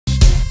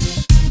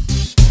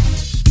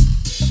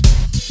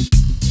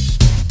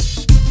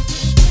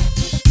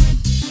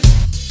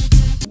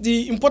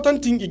the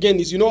important thing again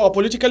is, our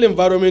political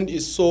environment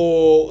is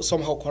so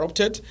somehow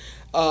corrupted.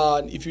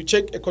 If you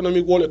check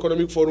World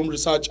Economic Forum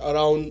research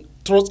around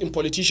trust in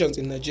politicians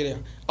in Nigeria,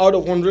 out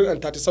of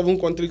 137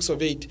 countries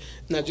surveyed,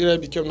 Nigeria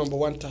became number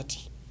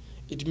 130.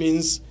 It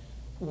means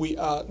we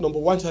are number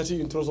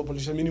 130 in trust of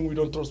politicians, meaning we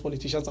don't trust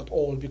politicians at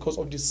all because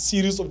of the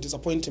series of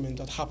disappointment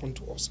that happened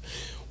to us.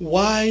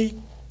 Why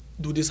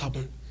do this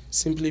happen?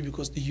 Simply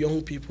because the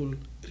young people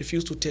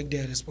refuse to take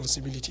their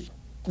responsibility.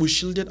 We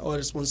shielded our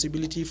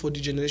responsibility for the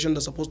generation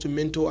that's supposed to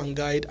mentor and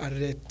guide and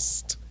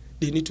rest.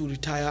 They need to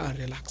retire and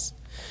relax.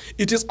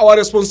 It is our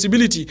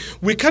responsibility.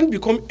 We can't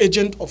become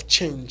agent of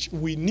change.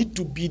 We need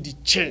to be the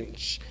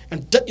change.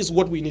 And that is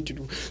what we need to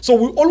do. So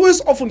we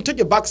always often take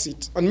a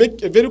backseat and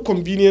make a very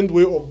convenient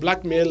way of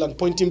blackmail and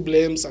pointing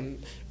blames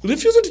and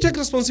refusing to take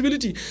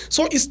responsibility.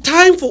 So it's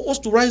time for us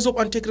to rise up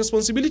and take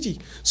responsibility.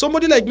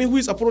 Somebody like me who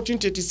is approaching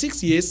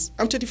 36 years,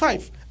 I'm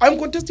 35. I'm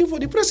contesting for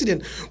the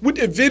president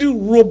with a very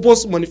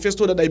robust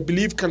manifesto that I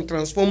believe can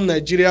transform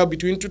Nigeria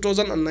between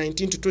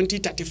 2019 to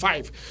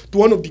 2035 to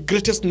one of the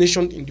greatest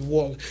nations in the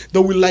world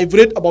that will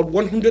liberate about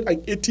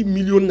 180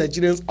 million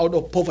Nigerians out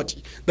of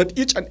poverty, that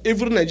each and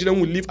every Nigerian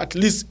will live at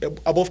least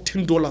above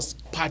 $10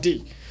 per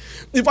day.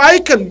 If I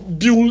can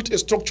build a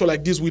structure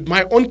like this with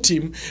my own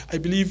team, I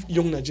believe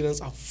young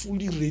Nigerians are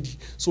fully ready.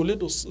 So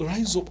let us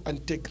rise up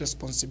and take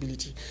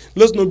responsibility.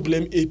 Let's not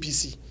blame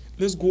APC.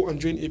 Let's go and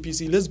join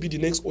APC. Let's be the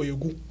next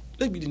Oyegu.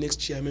 Let's be the next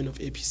chairman of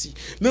APC.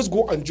 Let's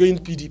go and join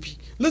PDP.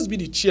 Let's be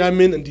the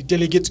chairman and the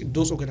delegates in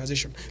those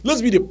organizations.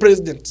 Let's be the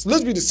presidents.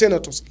 Let's be the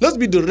senators. Let's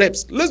be the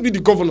reps. Let's be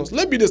the governors.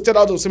 Let's be the state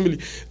house assembly.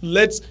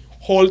 Let's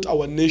hold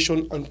our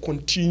nation and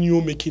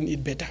continue making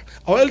it better.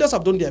 Our elders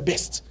have done their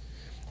best.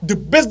 The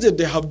best that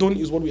they have done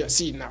is what we are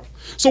seeing now.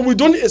 So we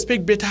don't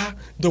expect better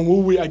than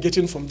what we are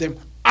getting from them,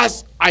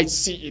 as I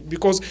see it,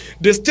 because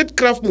the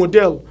statecraft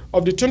model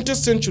of the 20th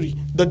century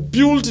that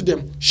built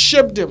them,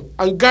 shaped them,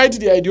 and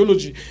guided the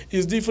ideology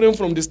is different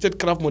from the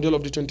statecraft model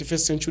of the 21st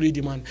century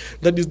demand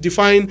that is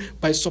defined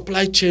by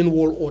supply chain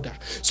world order.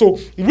 So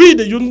we,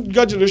 the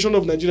younger generation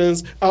of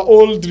Nigerians, are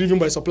all driven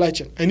by supply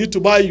chain. I need to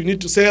buy, you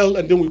need to sell,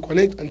 and then we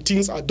connect, and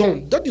things are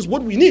done. That is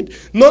what we need,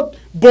 not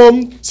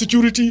bomb,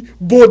 security,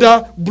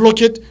 border,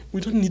 blockade.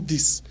 We don't need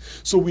this.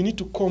 So we need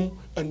to come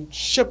and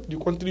shape the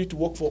country to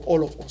work for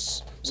all of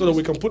us so that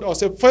we can put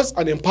ourselves first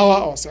and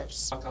empower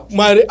ourselves.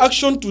 My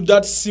reaction to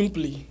that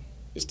simply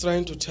is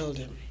trying to tell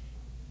them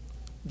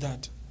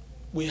that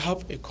we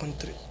have a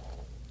country.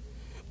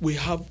 We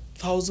have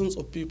thousands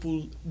of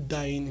people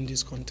dying in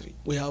this country.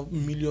 We have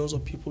millions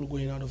of people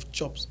going out of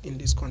jobs in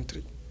this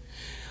country.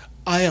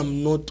 I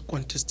am not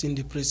contesting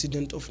the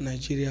president of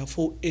Nigeria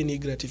for any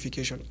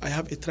gratification. I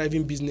have a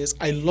thriving business.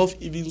 I love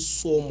even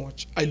so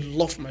much. I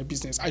love my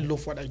business. I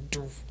love what I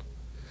do.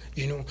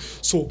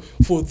 So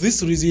for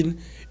this reason,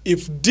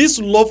 if this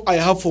love I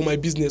have for my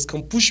business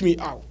can push me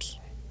out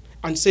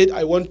and said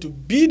I want to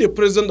be the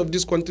president of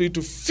this country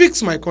to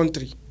fix my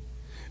country,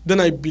 then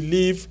I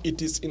believe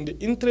it is in the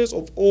interest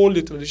of all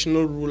the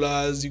traditional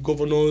rulers, the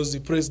governors,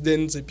 the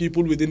presidents, the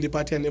people within the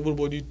party and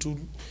everybody to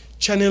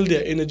channel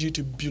their energy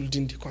to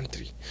building the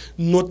country,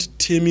 not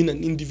taming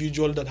an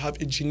individual that have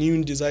a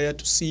genuine desire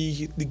to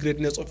see the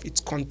greatness of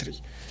its country.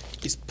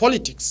 It's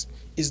politics,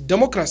 it's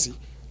democracy.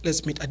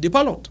 Let's meet at the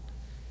ballot.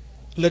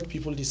 Let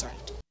people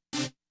decide.